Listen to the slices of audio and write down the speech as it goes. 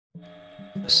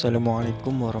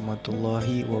Assalamualaikum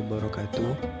warahmatullahi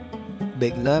wabarakatuh.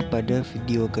 Baiklah, pada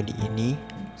video kali ini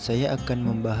saya akan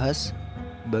membahas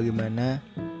bagaimana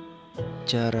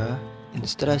cara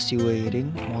instalasi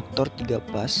wiring motor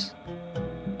 3 pas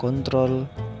kontrol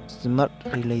Smart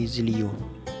Relay Zelio.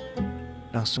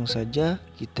 Langsung saja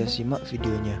kita simak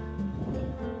videonya.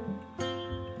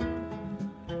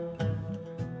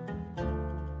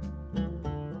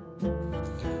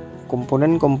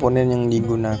 Komponen-komponen yang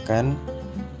digunakan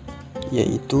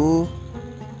yaitu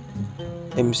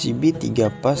MCB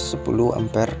 3 pas 10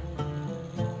 ampere,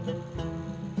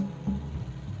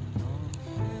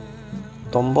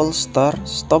 tombol start,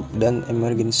 stop, dan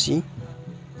emergency,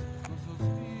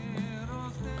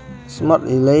 Smart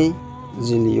Relay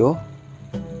Zelio,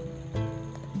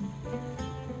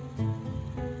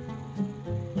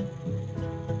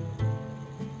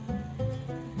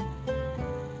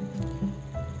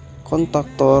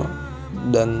 kontaktor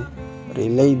dan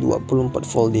relay 24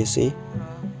 volt DC,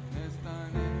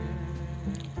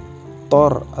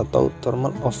 TOR atau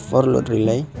thermal overload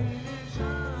relay,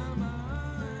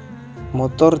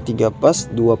 motor 3 pas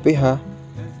 2 PH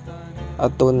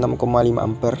atau 6,5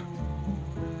 ampere,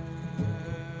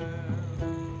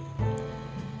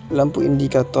 lampu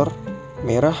indikator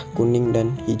merah, kuning,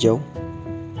 dan hijau,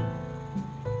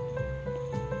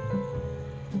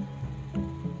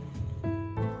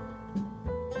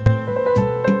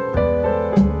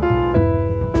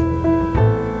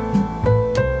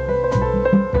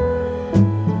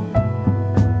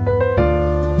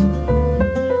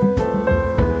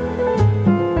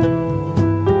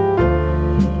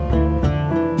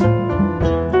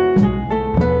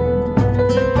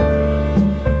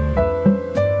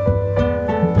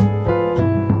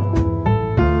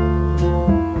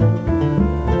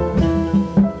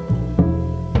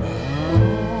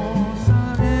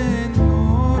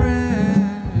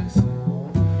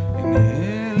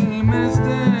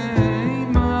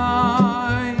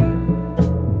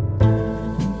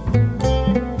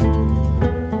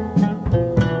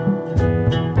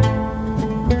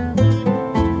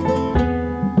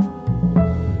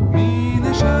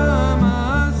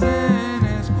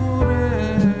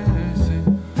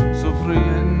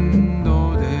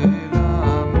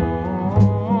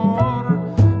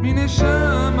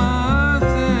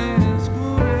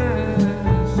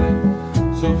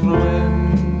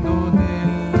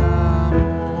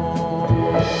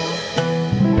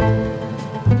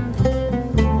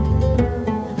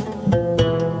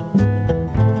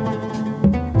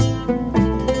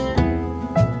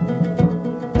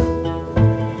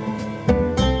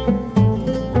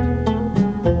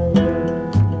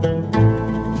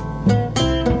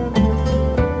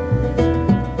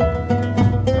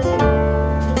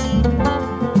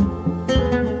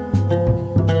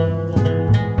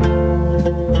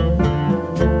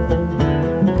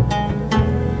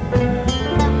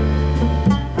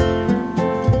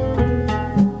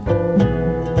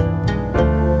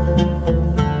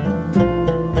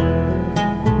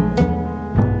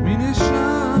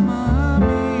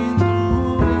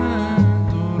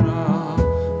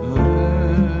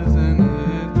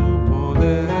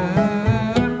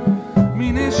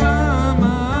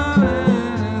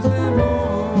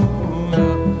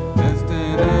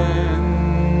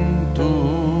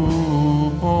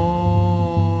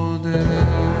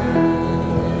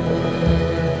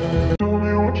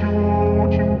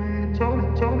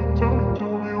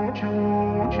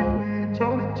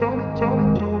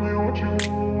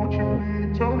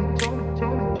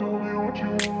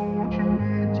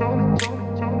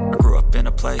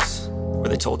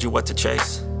 told you what to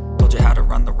chase, told you how to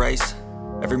run the race.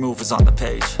 Every move was on the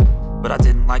page, but I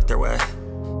didn't like their way.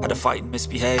 Had to fight and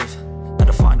misbehave, had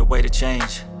to find a way to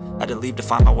change, had to leave to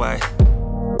find my way.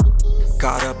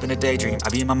 Caught up in a daydream, I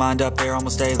beat my mind up there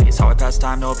almost daily. It's how I pass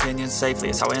time, no opinions safely.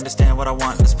 It's how I understand what I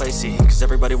want in this place, see. Cause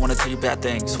everybody wanna tell you bad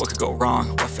things, what could go wrong,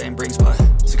 what fame brings. But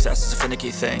success is a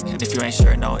finicky thing, and if you ain't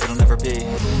sure, no, it'll never be.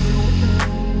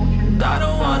 And I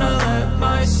don't wanna let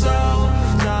myself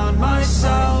down,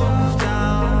 myself down.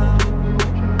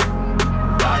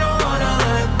 I don't wanna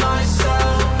let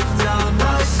myself down,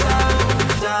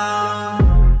 myself down.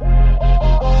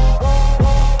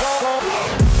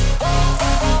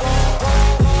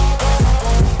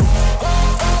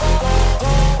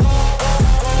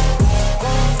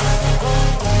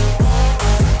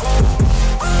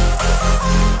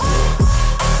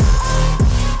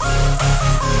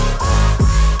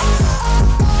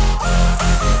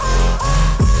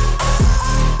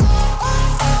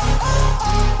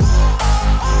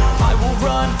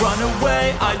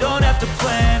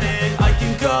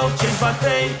 my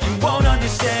fate, you won't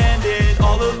understand it.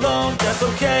 All alone, that's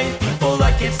okay. People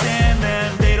like can't stand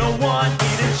them. They don't want me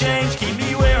to change, keep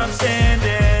me where I'm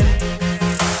standing.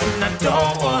 And I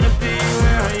don't wanna be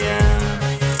where I am,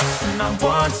 and I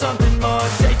want something more,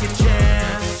 take a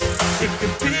chance. It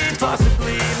could be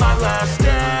possibly my last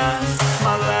dance,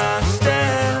 my last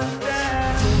dance.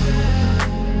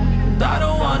 And I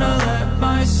don't wanna let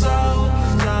myself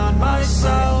down,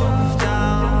 myself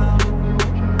down.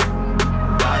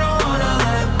 I don't wanna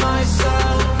let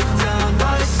myself down,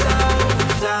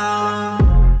 myself down.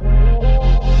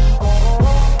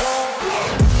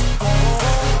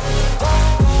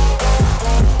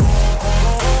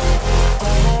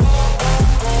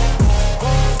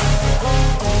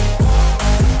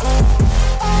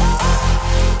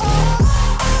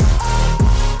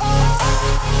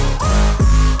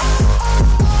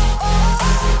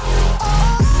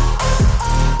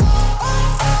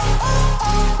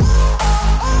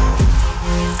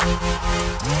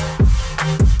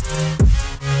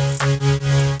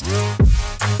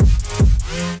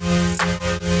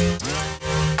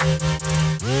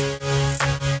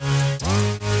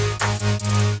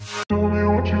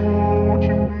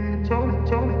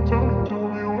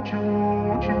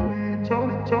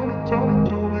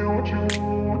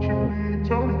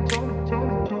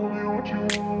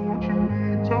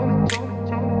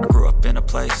 I grew up in a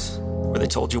place where they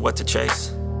told you what to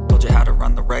chase, told you how to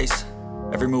run the race.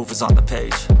 Every move was on the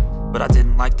page, but I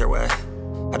didn't like their way.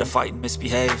 Had to fight and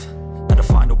misbehave, had to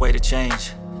find a way to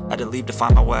change, had to leave to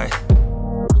find my way.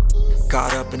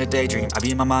 Caught up in a daydream, I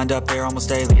beat my mind up there almost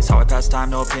daily. It's how I pass time,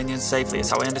 no opinions safely. It's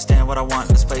how I understand what I want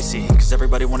in this place, see. Cause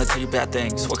everybody wanna tell you bad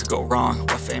things, what could go wrong,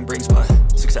 what fame brings. But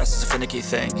success is a finicky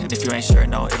thing, and if you ain't sure,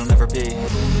 no, it'll never be.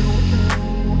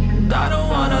 And I don't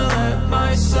wanna let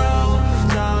myself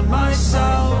down,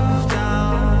 myself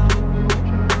down.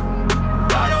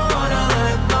 I don't wanna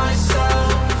let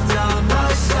myself down,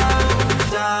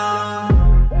 myself down.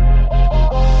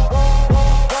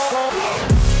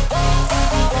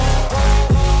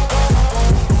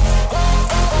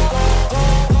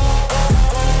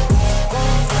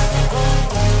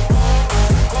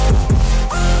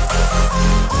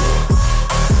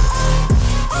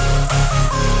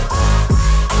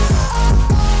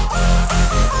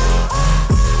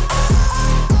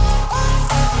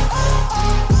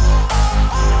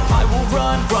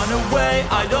 Run away,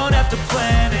 I don't have to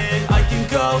plan it. I can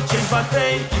go, change my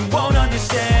fate, you won't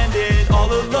understand it. All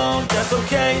alone, that's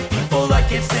okay, people I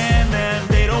can't stand them.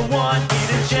 They don't want me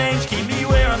to change, keep me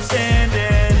where I'm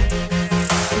standing.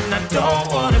 And I don't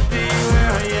wanna be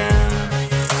where I am,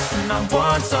 and I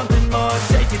want something more,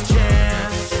 take a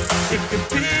chance. It could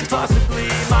be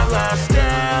possibly my last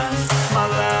dance, my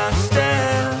last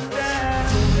dance.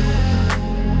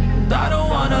 And I don't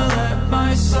wanna let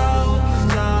myself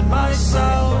down,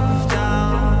 myself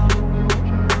down.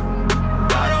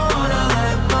 I don't wanna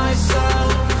let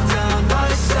myself down,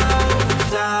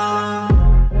 myself down.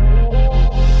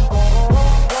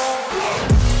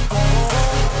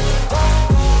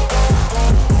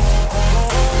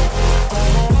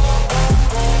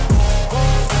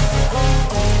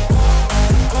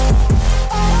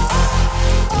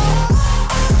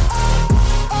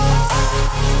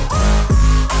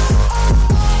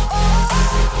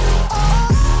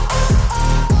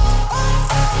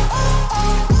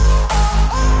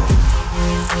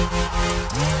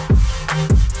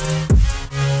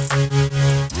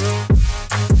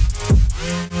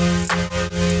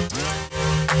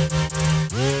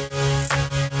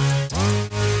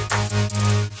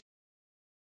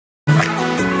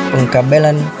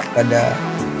 Pengkabelan pada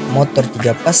motor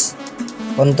 3 pas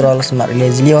kontrol Smart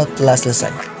Relay Zelio telah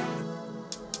selesai.